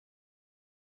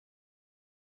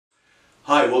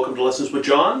Hi, welcome to Lessons with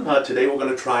John. Today we're going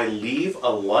to try Leave a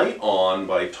Light On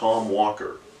by Tom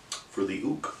Walker for the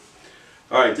ook.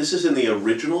 Alright, this is in the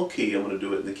original key. I'm going to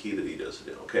do it in the key that he does it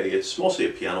in. Okay, it's mostly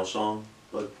a piano song,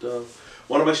 but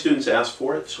one of my students asked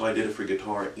for it, so I did it for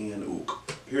guitar and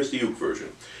ook. Here's the ook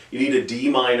version. You need a D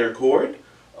minor chord,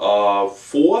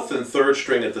 4th and 3rd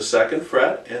string at the 2nd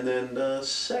fret, and then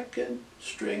 2nd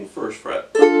string 1st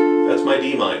fret. That's my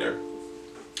D minor.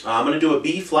 I'm going to do a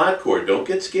B flat chord. Don't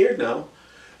get scared now.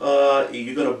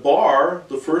 You're going to bar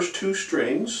the first 2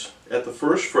 strings at the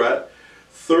 1st fret,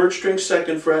 3rd string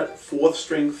 2nd fret, 4th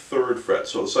string 3rd fret.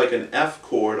 So it's like an F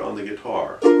chord on the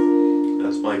guitar.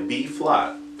 That's my B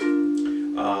flat.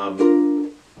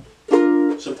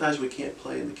 Sometimes we can't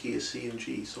play in the key of C and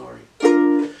G, sorry.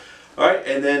 Alright,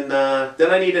 and then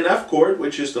I need an F chord,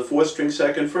 which is the 4th string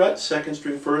 2nd fret, 2nd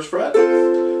string 1st fret.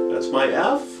 That's my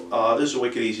F. This is a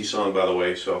wicked easy song, by the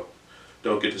way, so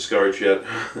don't get discouraged yet.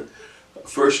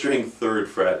 1st string 3rd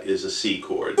fret is a C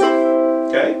chord.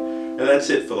 Okay? And that's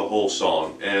it for the whole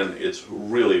song, and it's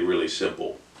really, really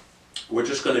simple. We're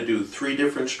just going to do 3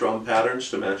 different strum patterns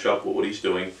to match up with what he's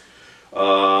doing.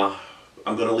 I'm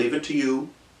going to leave it to you.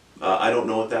 I don't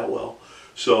know it that well.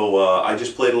 So I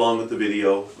just played along with the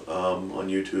video on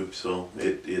YouTube, so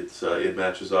it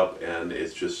matches up, and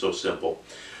it's just so simple.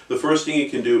 The first thing you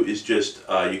can do is just,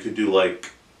 you could do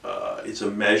like, it's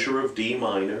a measure of D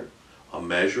minor, a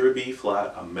measure of B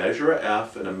flat, a measure of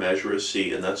F, and a measure of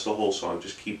C, and that's the whole song. It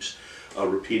just keeps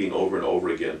repeating over and over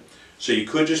again. So you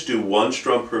could just do 1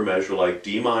 strum per measure, like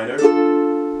D minor to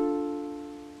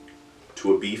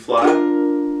a B flat,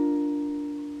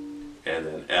 and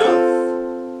then F,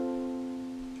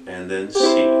 and then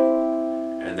C.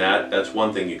 And that's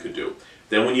one thing you could do.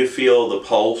 Then when you feel the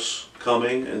pulse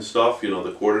coming and stuff, you know,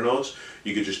 the quarter notes,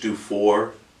 you could just do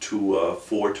 4 to a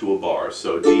bar.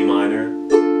 So D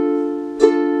minor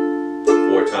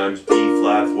 4 times, B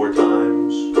flat 4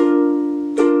 times,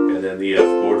 and then the F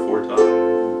chord 4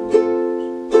 times,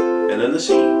 and then the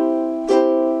C, and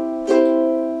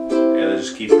it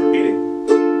just keeps repeating.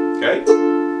 Okay?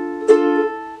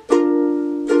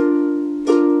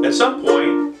 At some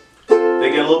point, they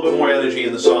get a little bit more energy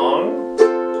in the song,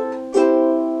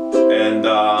 and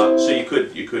so you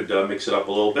could mix it up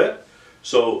a little bit.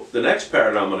 So the next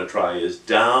pattern I'm going to try is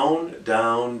down,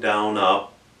 down, down,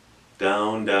 up,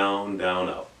 down, down, down,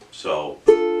 up. So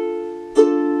B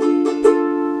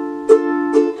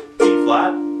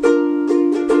flat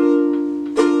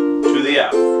to the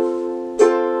F.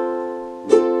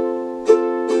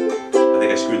 I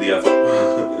think I screwed the F up.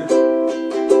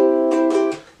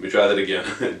 Let me try that again.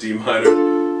 D minor,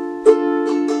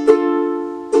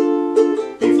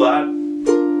 B flat,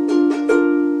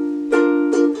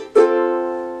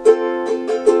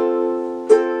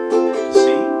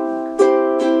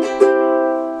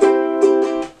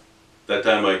 that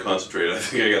time I concentrated. I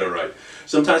think I got it right.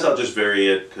 Sometimes I'll just vary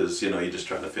it because, you know, you're just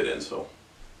trying to fit in, so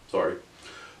sorry.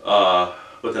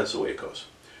 But that's the way it goes.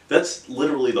 That's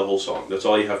literally the whole song. That's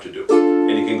all you have to do.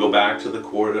 And you can go back to the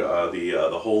quarter,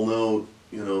 the whole note,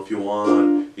 you know, if you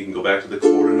want. You can go back to the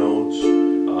quarter notes.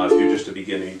 If you're just a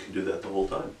beginner, you can do that the whole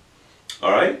time.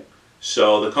 Alright?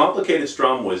 So the complicated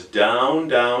strum was down,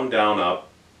 down, down, up,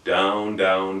 down,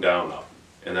 down, down, up.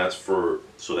 And that's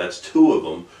so that's 2 of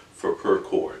them for per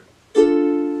chord.